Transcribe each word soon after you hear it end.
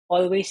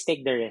always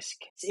take the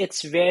risk.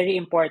 It's very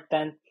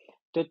important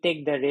to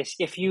take the risk.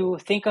 If you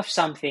think of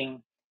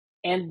something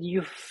and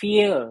you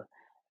feel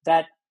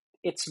that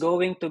it's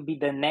going to be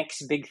the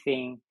next big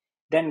thing,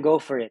 then go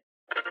for it.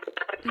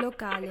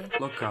 Locale.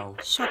 Local.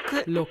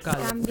 Shock. Local.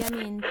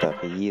 Cambiamento.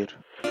 تغيير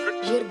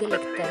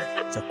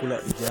جيرجلكتا chakula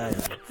ijayo.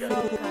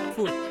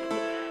 Food.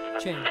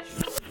 Change.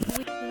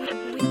 We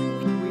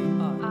We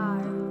are.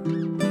 are.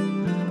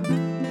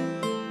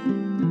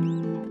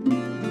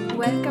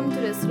 Welcome to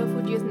the Slow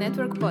Food Youth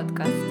Network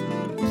podcast.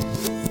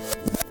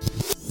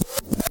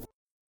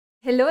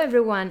 Hello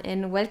everyone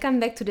and welcome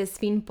back to the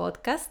Spin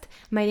podcast.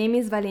 My name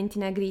is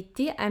Valentina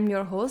Gritti. I'm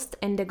your host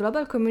and the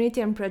Global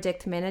Community and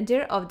Project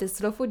Manager of the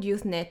Slow Food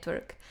Youth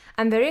Network.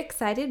 I'm very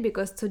excited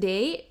because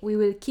today we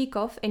will kick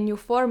off a new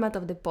format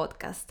of the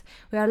podcast.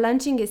 We are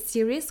launching a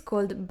series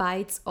called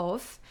Bites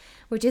Off,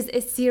 which is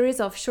a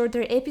series of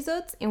shorter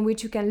episodes in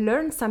which you can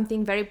learn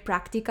something very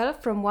practical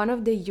from one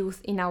of the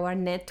youth in our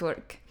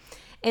network.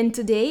 And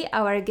today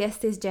our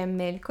guest is Jem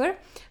Melchor,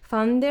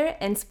 founder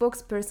and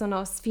spokesperson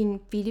of Spin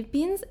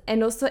Philippines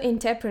and also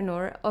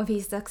entrepreneur of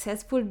his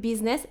successful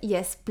business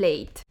Yes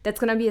Plate. That's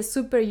gonna be a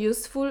super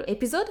useful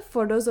episode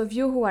for those of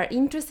you who are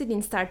interested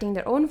in starting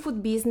their own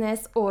food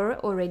business or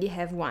already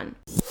have one.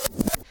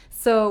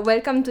 So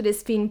welcome to the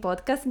Spin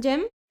podcast,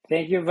 Jem.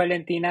 Thank you,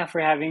 Valentina,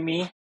 for having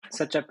me.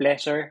 Such a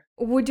pleasure.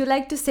 Would you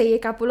like to say a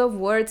couple of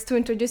words to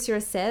introduce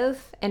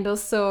yourself and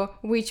also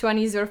which one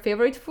is your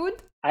favorite food?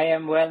 I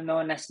am well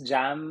known as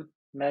Jam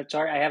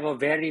Melchor. I have a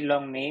very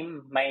long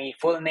name. My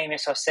full name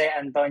is Jose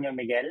Antonio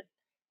Miguel.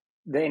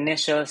 The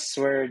initials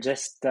were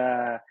just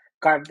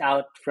carved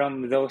out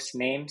from those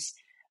names.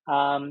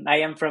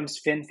 I am from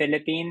Spin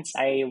Philippines.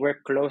 I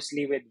work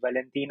closely with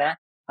Valentina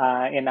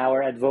in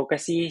our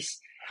advocacies.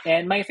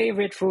 And my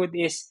favorite food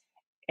is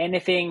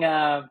anything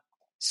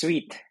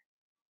sweet.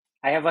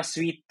 I have a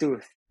sweet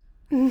tooth.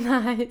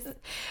 Nice.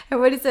 And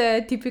what is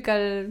a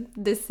typical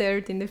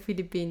dessert in the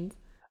Philippines?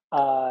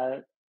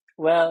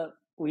 Well,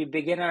 we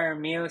begin our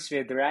meals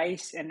with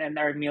rice and end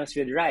our meals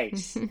with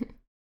rice.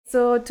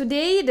 So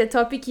today the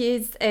topic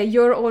is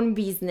your own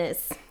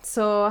business.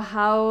 So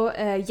how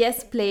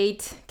Yes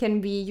Plate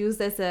can be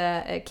used as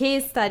a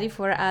case study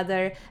for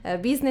other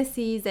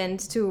businesses and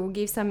to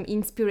give some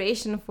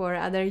inspiration for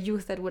other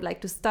youth that would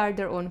like to start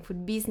their own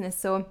food business.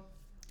 So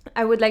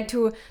I would like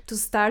to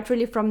start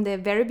really from the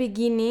very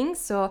beginning.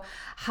 So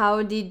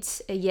how did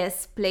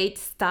Yes Plate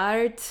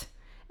start?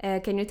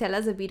 Can you tell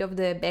us a bit of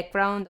the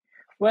background?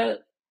 Well,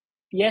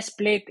 Yes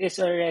Plate is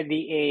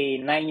already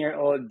a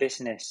 9-year-old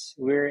business.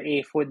 We're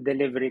a food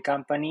delivery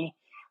company.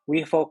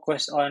 We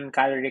focus on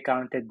calorie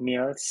counted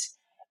meals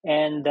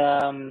and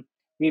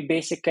we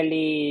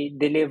basically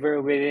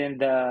deliver within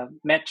the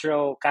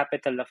metro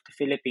capital of the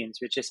Philippines,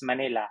 which is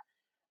Manila.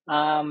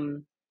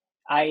 Um,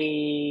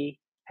 I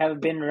have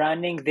been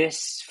running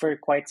this for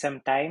quite some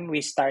time.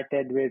 We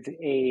started with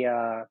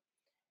a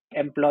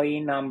employee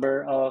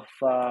number of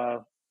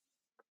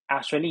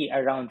actually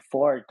around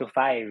 4 to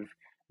 5,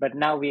 but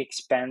now we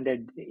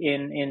expanded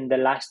in the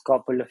last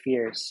couple of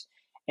years,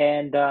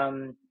 and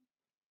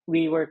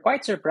we were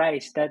quite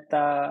surprised that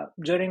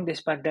during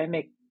this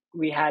pandemic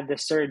we had a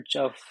surge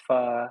of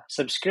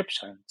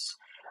subscriptions,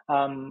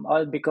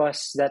 all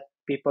because that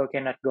people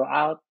cannot go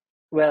out.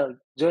 Well,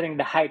 during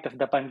the height of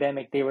the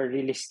pandemic, they were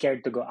really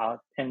scared to go out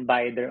and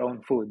buy their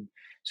own food,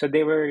 so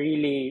they were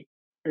really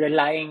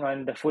relying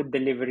on the food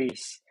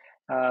deliveries,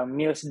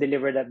 meals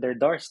delivered at their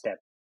doorstep.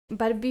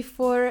 But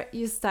before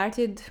you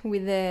started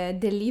with the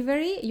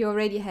delivery, you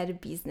already had a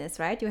business,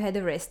 right? You had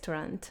a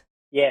restaurant.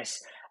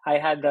 Yes, I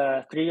had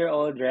a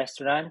 3-year-old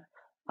restaurant.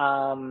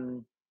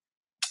 Um,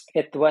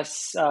 it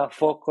was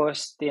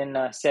focused in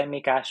a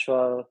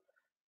semi-casual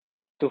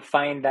to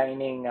fine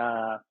dining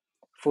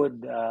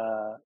food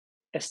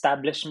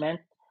establishment.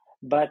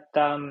 But,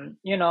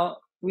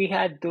 we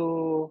had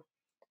to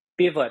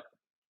pivot.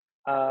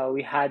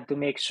 We had to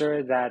make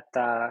sure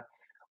that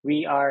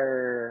we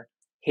are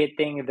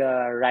hitting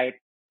the right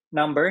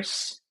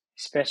numbers,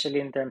 especially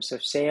in terms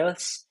of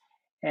sales.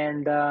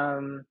 And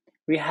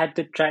we had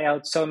to try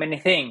out so many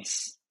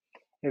things.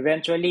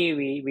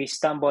 Eventually, we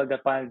stumbled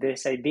upon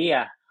this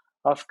idea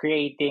of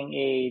creating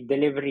a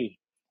delivery,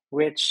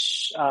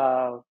 which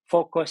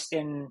focused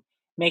in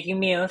making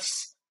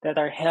meals that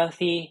are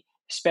healthy,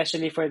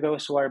 especially for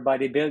those who are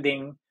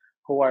bodybuilding,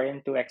 who are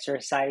into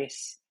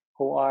exercise,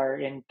 who are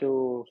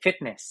into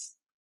fitness.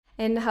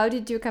 And how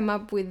did you come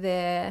up with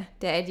the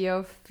idea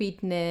of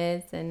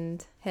fitness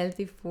and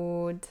healthy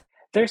food?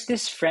 There's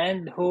this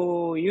friend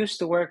who used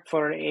to work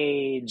for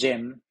a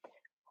gym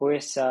who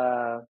is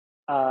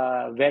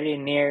very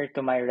near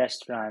to my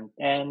restaurant.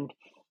 And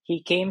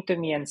he came to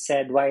me and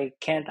said, why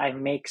can't I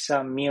make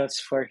some meals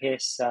for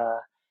his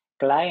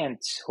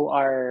clients who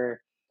are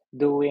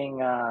doing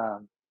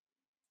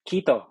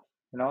keto?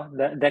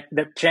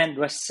 The trend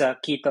was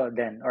keto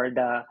then, or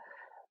the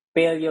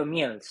paleo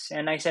meals.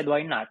 And I said,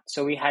 why not?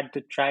 So we had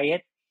to try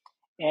it.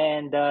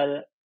 And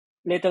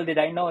little did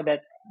I know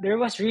that there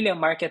was really a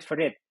market for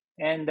it.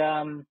 And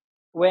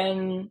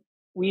when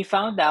we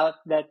found out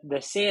that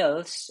the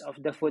sales of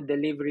the food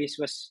deliveries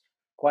was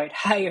quite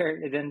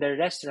higher than the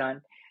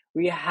restaurant.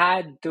 We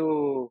had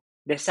to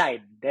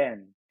decide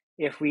then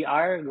if we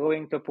are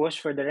going to push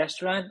for the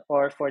restaurant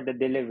or for the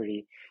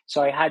delivery.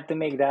 So I had to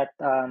make that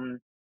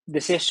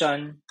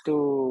decision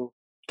to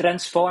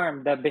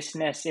transform the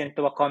business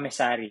into a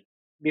commissary.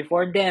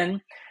 Before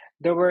then,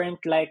 there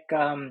weren't like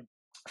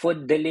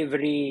food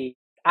delivery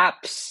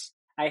apps.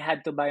 I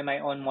had to buy my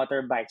own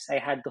motorbikes. I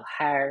had to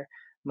hire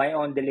my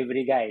own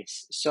delivery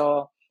guys.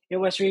 So it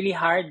was really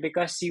hard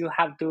because you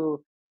have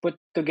to put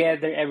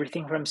together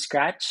everything from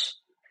scratch.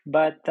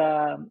 But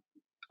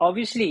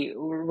obviously,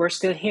 we're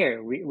still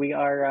here. We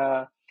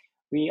are.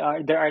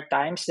 There are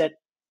times that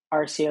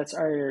our sales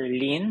are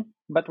lean,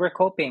 but we're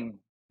coping.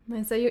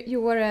 And so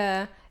you were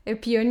a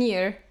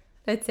pioneer,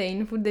 let's say,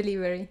 in food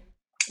delivery.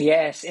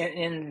 Yes,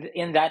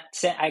 in that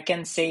sense, I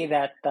can say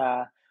that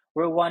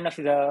we're one of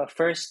the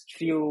first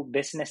few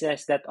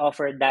businesses that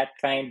offer that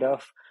kind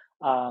of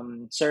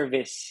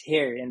service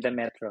here in the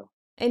metro.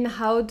 And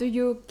how do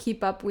you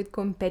keep up with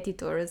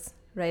competitors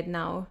right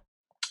now?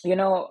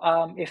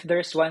 If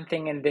there's one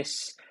thing in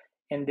this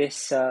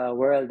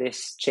world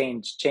is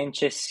change.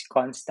 Change is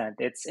constant.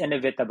 It's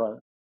inevitable,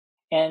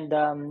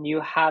 and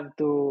you have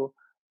to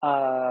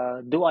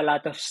do a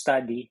lot of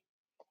study,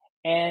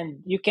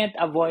 and you can't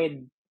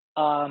avoid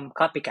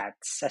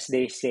copycats, as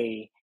they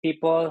say.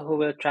 People who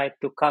will try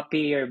to copy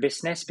your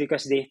business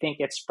because they think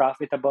it's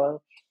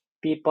profitable.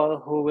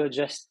 People who will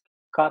just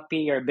copy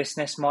your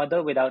business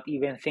model without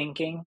even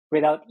thinking,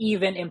 without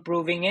even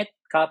improving it,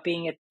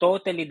 copying it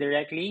totally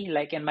directly.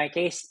 Like in my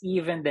case,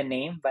 even the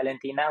name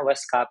Valentina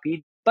was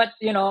copied. But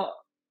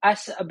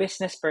as a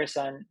business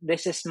person,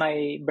 this is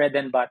my bread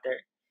and butter.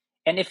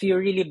 And if you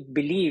really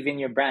believe in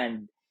your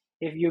brand,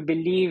 if you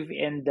believe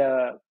in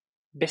the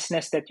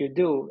business that you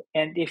do,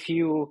 and if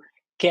you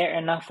care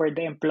enough for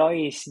the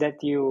employees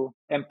that you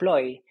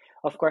employ,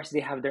 of course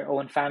they have their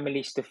own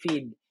families to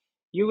feed,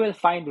 you will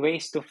find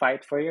ways to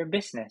fight for your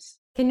business.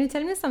 Can you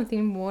tell me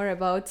something more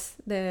about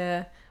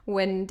the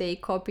when they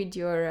copied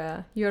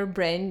your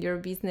brand, your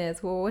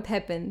business? What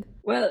happened?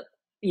 Well,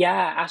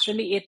 yeah,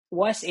 actually, it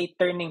was a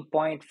turning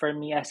point for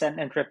me as an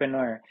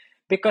entrepreneur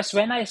because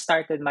when I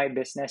started my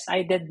business,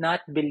 I did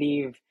not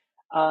believe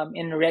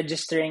in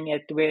registering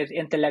it with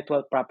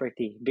intellectual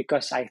property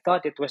because I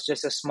thought it was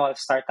just a small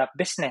startup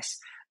business.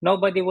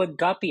 Nobody would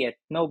copy it.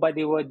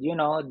 Nobody would,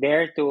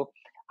 dare to.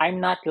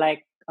 I'm not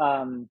like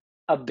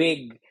a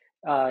big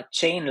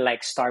chain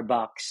like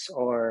Starbucks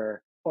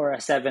or a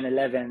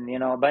 7-Eleven,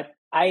 but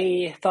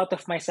I thought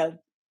of myself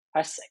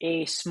as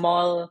a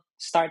small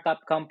startup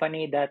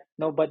company that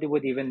nobody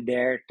would even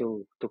dare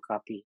to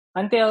copy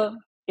until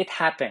it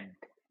happened,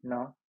 you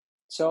know.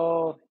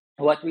 So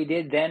what we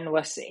did then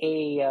was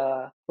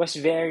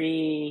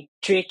very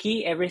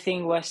tricky.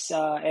 Everything was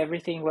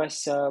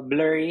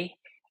blurry.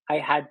 I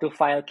had to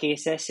file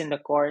cases in the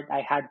court.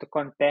 I had to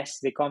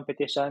contest the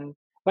competition.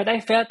 But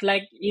I felt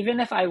like even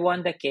if I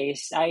won the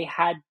case, I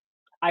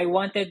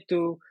wanted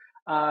to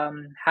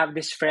have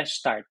this fresh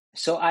start.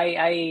 So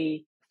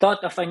I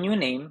thought of a new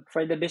name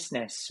for the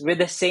business with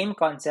the same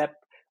concept,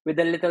 with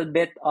a little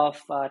bit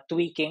of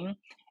tweaking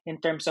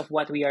in terms of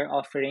what we are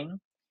offering.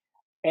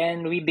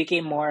 And we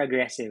became more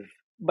aggressive,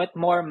 but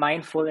more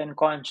mindful and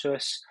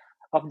conscious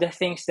of the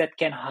things that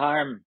can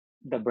harm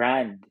the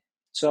brand.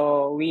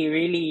 So we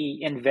really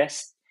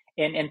invest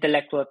in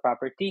intellectual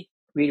property.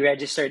 We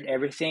registered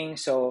everything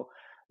so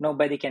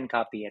nobody can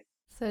copy it.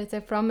 So it's a,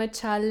 from a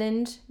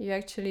challenge, you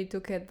actually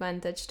took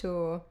advantage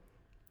to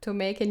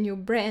make a new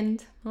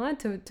brand, huh?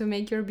 To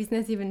make your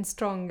business even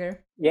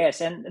stronger. Yes,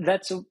 and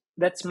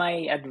that's my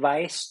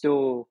advice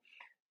to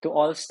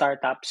all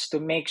startups to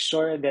make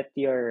sure that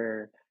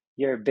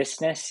your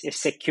business is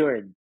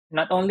secured,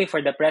 not only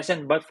for the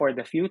present but for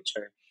the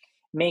future.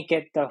 Make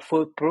it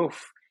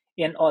foolproof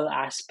in all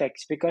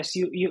aspects because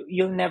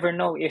you'll never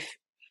know if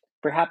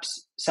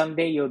perhaps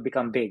someday you'll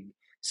become big,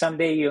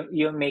 someday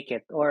you'll make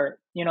it, or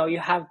you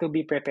have to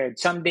be prepared.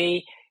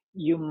 Someday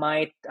you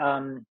might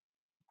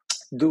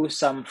do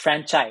some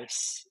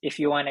franchise if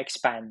you want to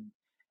expand.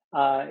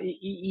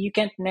 You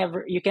can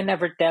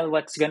never tell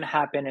what's going to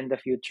happen in the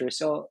future.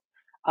 So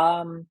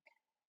um,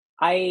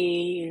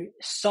 I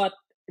sought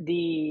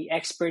the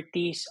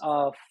expertise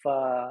of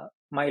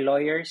my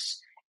lawyers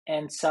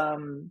and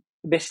some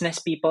business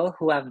people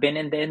who have been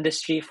in the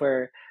industry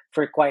for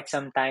quite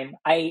some time.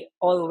 I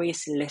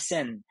always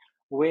listen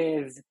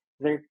with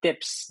their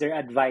tips, their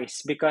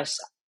advice, because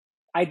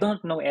I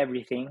don't know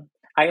everything.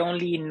 I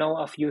only know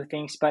a few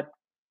things, but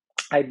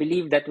I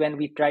believe that when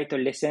we try to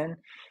listen,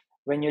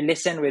 when you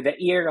listen with the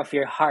ear of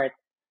your heart,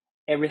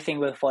 everything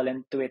will fall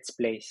into its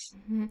place.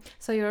 Mhm.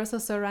 So you're also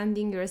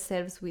surrounding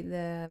yourselves with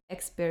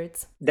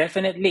experts.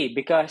 Definitely,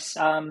 because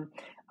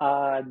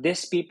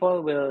these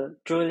people will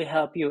truly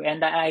help you.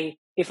 And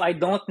if I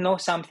don't know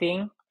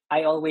something,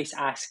 I always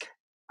ask.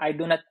 I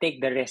do not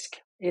take the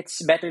risk.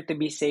 It's better to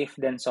be safe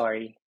than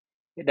sorry.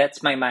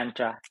 That's my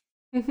mantra.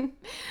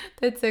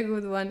 That's a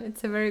good one.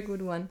 It's a very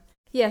good one.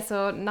 Yeah,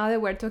 so now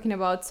that we're talking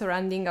about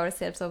surrounding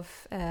ourselves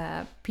of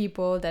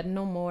people that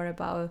know more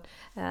about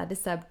the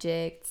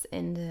subjects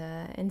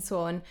and so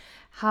on,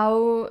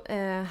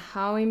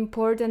 how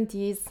important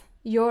is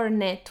your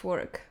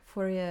network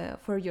for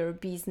your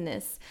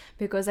business?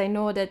 Because I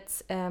know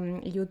that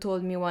you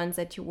told me once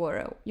that you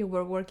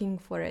were working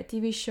for a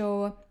TV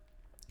show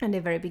at the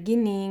very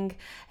beginning,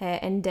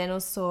 and then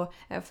also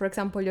for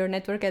example your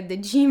network at the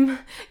gym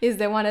is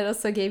the one that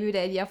also gave you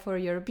the idea for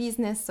your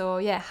business. So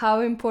yeah,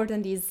 how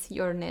important is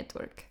your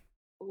network?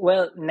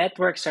 Well,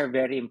 networks are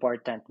very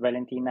important,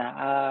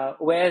 Valentina.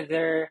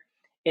 Whether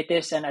it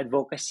is an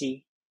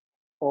advocacy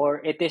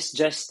or it is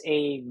just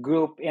a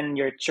group in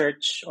your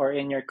church or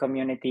in your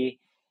community,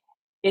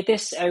 it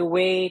is a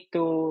way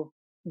to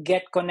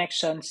get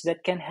connections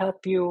that can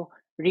help you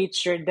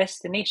reach your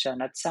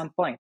destination at some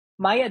point.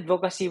 My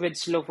advocacy with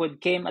Slow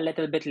Food came a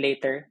little bit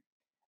later,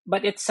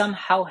 but it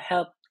somehow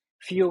helped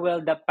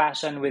fuel the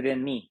passion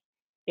within me.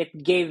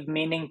 It gave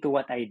meaning to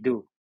what I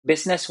do.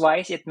 Business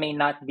wise, it may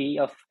not be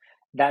of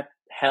that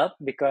help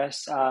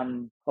because,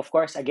 of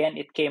course, again,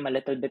 it came a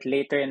little bit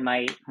later in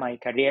my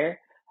career.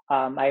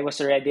 I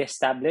was already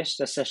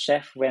established as a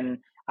chef when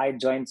I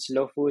joined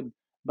Slow Food.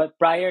 But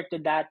prior to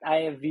that,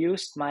 I have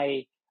used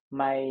my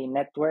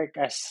network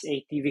as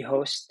a TV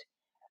host,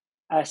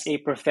 as a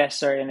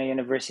professor in a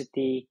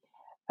university,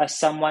 as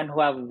someone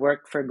who have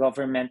worked for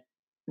government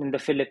in the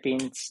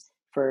Philippines,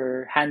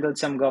 for handled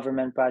some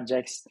government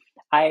projects,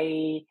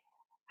 I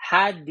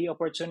had the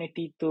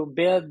opportunity to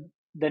build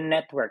the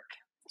network.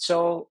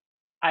 So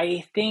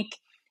I think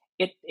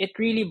it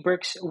really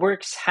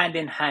works hand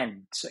in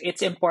hand. So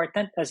it's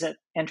important as an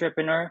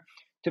entrepreneur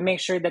to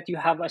make sure that you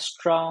have a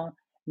strong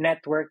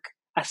network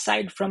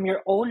aside from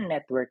your own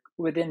network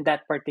within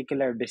that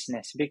particular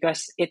business,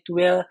 because it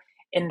will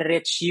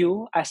enrich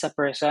you as a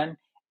person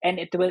and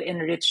it will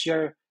enrich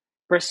your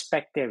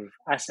perspective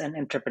as an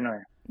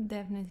entrepreneur.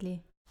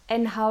 Definitely.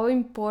 And how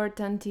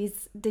important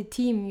is the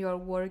team you're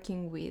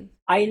working with?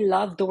 I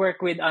love to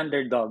work with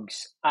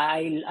underdogs.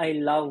 I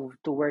love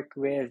to work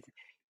with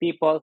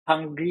people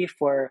hungry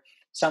for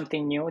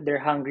something new. They're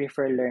hungry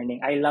for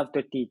learning. I love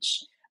to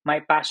teach. My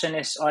passion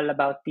is all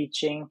about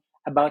teaching,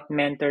 about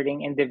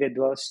mentoring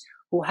individuals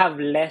who have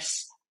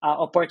less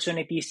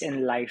opportunities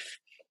in life.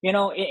 You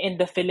know, in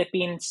the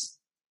Philippines,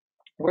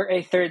 we're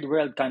a third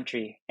world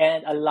country,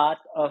 and a lot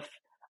of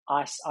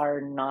us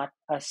are not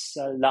as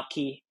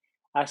lucky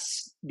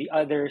as the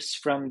others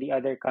from the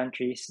other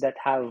countries that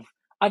have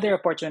other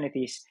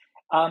opportunities.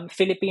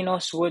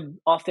 Filipinos would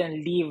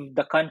often leave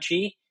the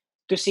country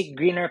to seek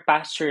greener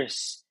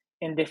pastures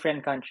in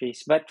different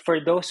countries. But for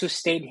those who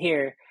stayed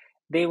here,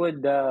 they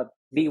would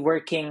be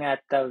working at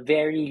a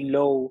very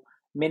low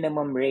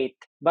minimum rate.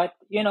 But,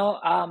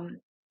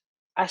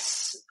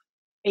 as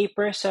a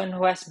person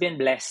who has been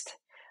blessed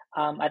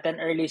at an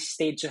early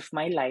stage of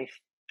my life,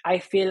 I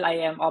feel I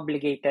am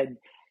obligated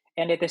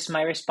and it is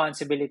my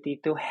responsibility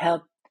to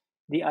help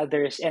the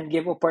others and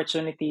give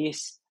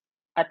opportunities,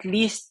 at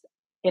least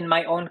in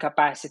my own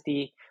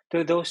capacity,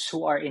 to those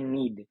who are in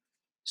need.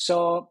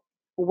 So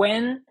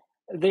when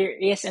there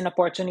is an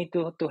opportunity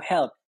to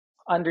help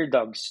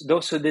underdogs,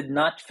 those who did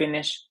not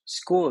finish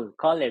school,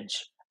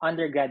 college,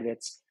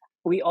 undergraduates,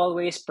 we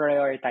always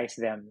prioritize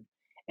them.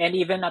 And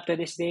even up to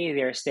this day,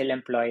 they're still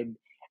employed.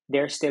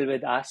 They're still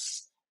with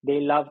us. They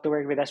love to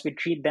work with us. We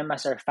treat them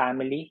as our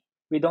family.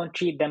 We don't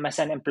treat them as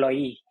an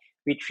employee.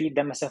 We treat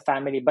them as a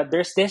family. But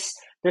there's this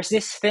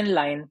thin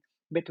line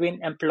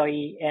between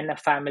employee and a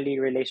family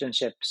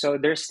relationship. So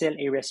there's still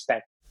a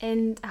respect.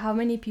 And how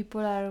many people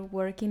are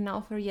working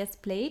now for Yes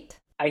Plate?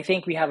 I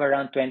think we have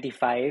around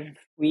 25.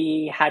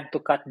 We had to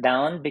cut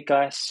down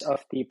because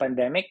of the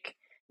pandemic.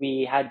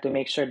 We had to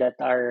make sure that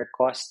our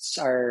costs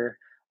are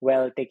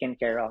well taken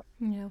care of.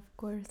 Yeah, of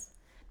course.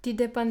 Did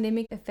the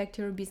pandemic affect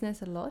your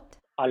business a lot?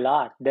 A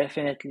lot,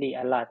 definitely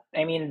a lot.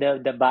 I mean,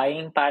 the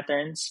buying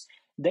patterns,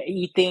 the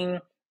eating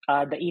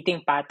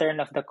pattern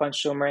of the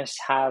consumers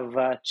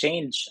have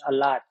changed a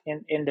lot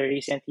in the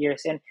recent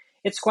years, and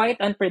it's quite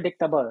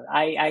unpredictable.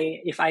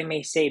 If I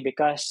may say,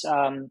 because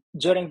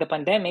during the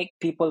pandemic,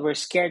 people were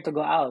scared to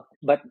go out,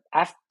 but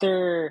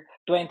after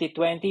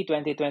 2020,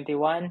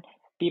 2021,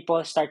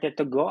 people started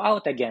to go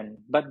out again,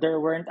 but there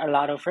weren't a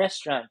lot of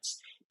restaurants.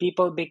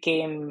 People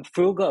became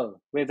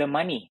frugal with the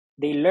money.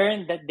 They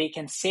learned that they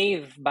can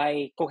save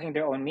by cooking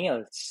their own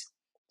meals.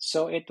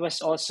 So it was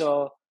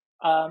also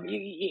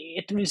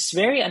it was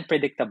very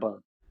unpredictable.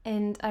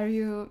 And are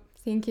you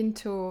thinking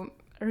to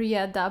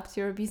readapt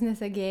your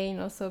business again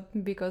also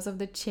because of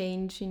the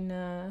change in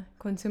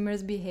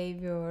consumers'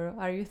 behavior? Or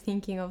are you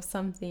thinking of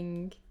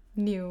something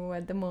new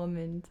at the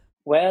moment?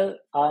 Well,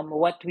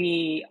 what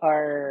we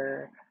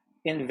are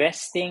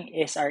investing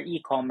is our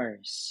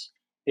e-commerce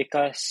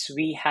because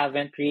we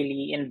haven't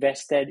really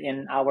invested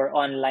in our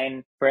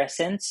online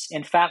presence.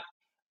 In fact,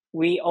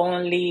 we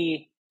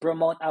only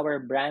promote our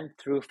brand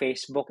through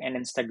Facebook and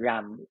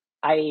Instagram.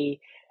 I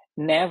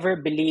never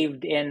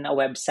believed in a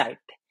website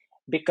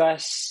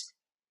because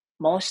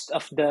most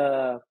of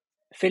the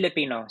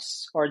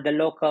Filipinos or the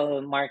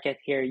local market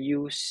here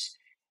use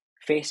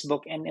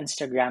Facebook and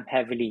Instagram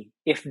heavily.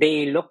 If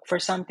they look for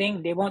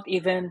something, they won't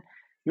even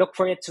look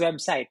for its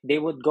website. They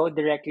would go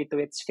directly to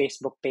its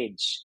Facebook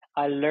page.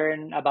 I'll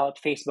learn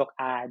about Facebook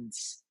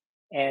ads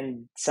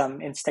and some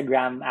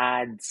Instagram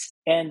ads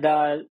and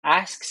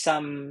ask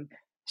some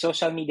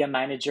social media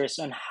managers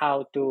on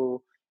how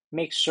to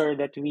make sure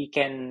that we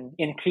can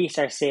increase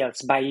our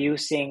sales by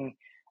using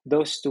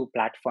those two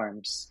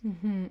platforms.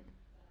 Mm-hmm.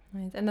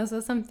 Right. And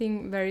also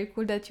something very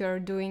cool that you're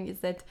doing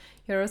is that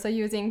you're also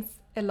using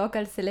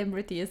local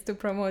celebrities to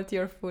promote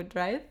your food,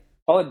 right?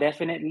 Oh,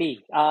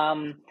 definitely.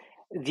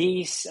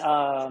 These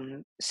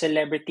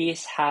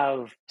celebrities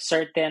have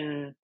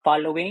certain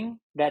following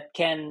that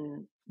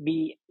can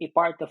be a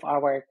part of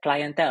our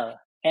clientele.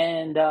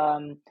 And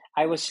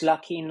I was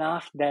lucky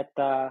enough that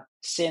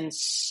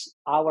since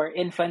our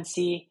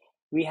infancy,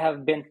 we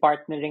have been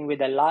partnering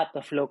with a lot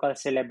of local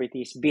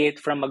celebrities, be it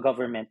from a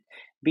government,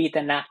 be it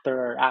an actor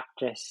or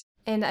actress.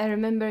 And I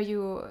remember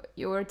you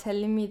were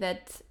telling me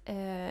that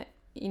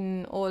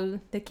in all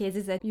the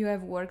cases that you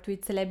have worked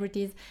with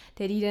celebrities,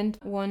 they didn't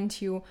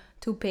want you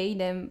to pay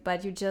them,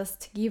 but you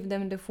just give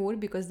them the food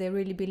because they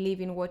really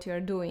believe in what you're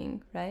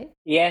doing, right?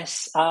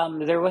 Yes,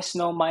 there was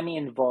no money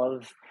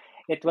involved.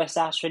 It was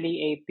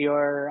actually a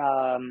pure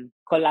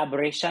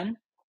collaboration.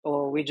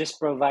 Or we just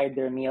provide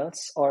their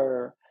meals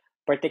or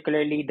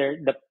particularly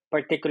the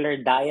particular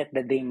diet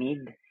that they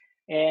need.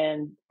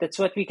 And that's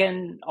what we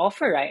can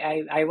offer.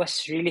 I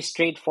was really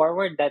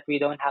straightforward that we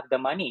don't have the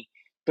money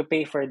to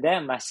pay for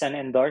them as an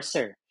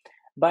endorser.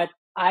 But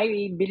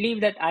I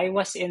believe that I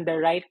was in the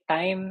right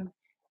time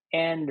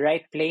and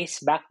right place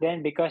back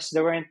then because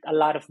there weren't a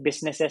lot of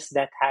businesses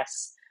that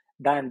has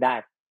done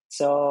that.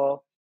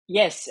 So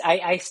yes,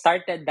 I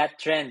started that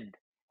trend,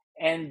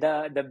 and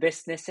the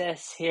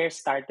businesses here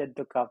started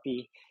to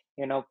copy.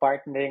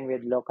 Partnering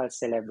with local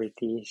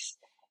celebrities,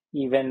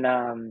 even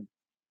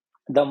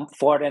the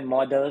foreign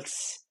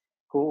models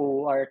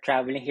who are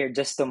traveling here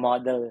just to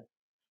model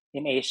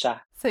in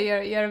Asia. So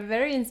you're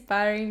very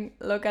inspiring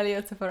locally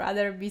also for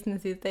other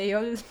businesses. They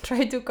all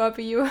try to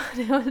copy you.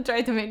 They all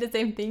try to make the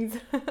same things.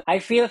 I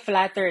feel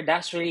flattered,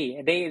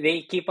 actually.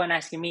 They keep on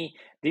asking me,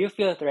 do you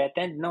feel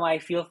threatened? No, I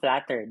feel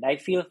flattered. I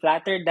feel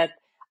flattered that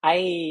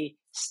I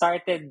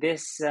started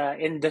this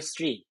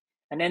industry,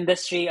 an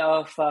industry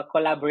of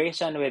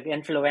collaboration with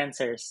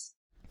influencers.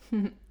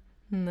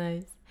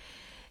 Nice.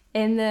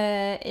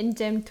 And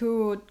Jem,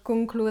 to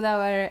conclude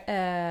our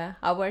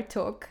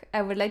talk,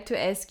 I would like to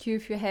ask you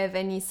if you have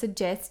any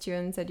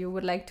suggestions that you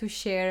would like to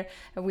share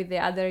with the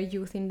other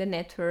youth in the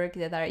network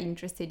that are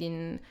interested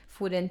in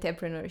food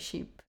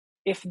entrepreneurship.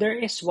 If there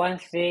is one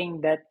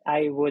thing that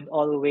I would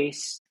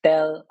always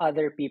tell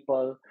other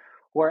people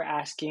who are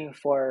asking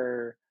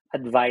for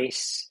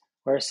advice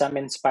or some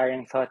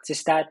inspiring thoughts,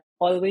 is that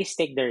always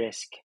take the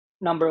risk.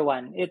 Number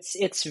one,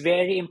 it's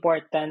very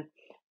important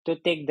to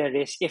take the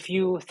risk. If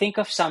you think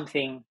of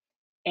something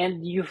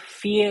and you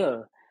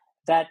feel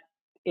that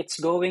it's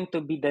going to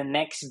be the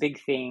next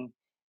big thing,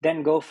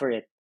 then go for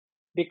it.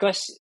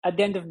 Because at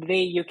the end of the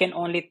day, you can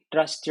only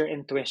trust your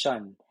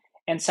intuition.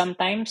 And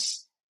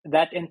sometimes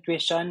that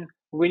intuition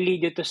will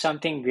lead you to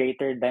something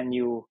greater than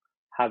you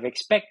have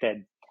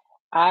expected.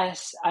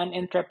 As an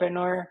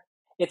entrepreneur,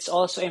 it's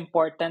also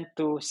important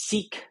to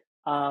seek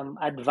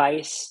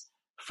advice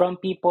from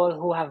people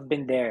who have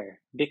been there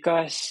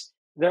because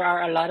there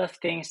are a lot of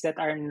things that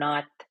are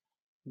not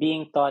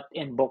being taught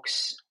in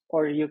books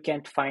or you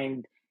can't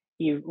find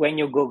when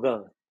you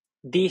Google.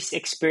 These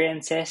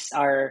experiences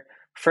are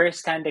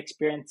first-hand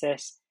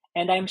experiences,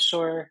 and I'm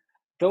sure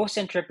those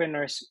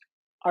entrepreneurs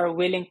are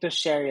willing to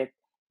share it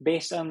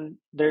based on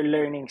their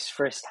learnings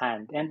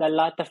firsthand. And a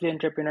lot of the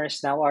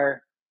entrepreneurs now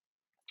are,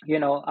 you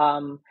know,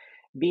 um,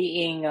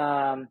 being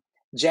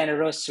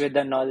generous with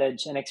the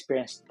knowledge and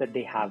experience that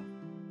they have.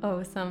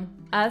 Awesome.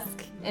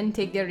 Ask and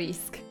take the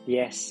risk.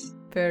 Yes.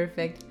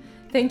 Perfect.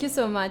 Thank you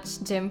so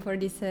much, Jem, for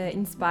this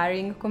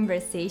inspiring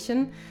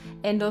conversation.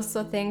 And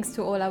also thanks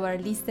to all our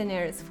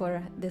listeners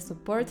for the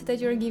support that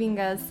you're giving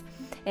us.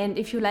 And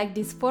if you like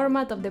this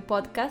format of the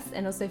podcast,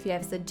 and also if you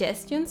have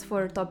suggestions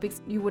for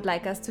topics you would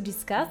like us to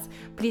discuss,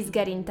 please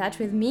get in touch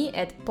with me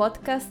at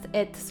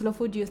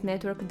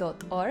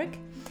podcast@slowfoodyouth.org.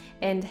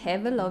 And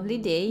have a lovely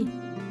day.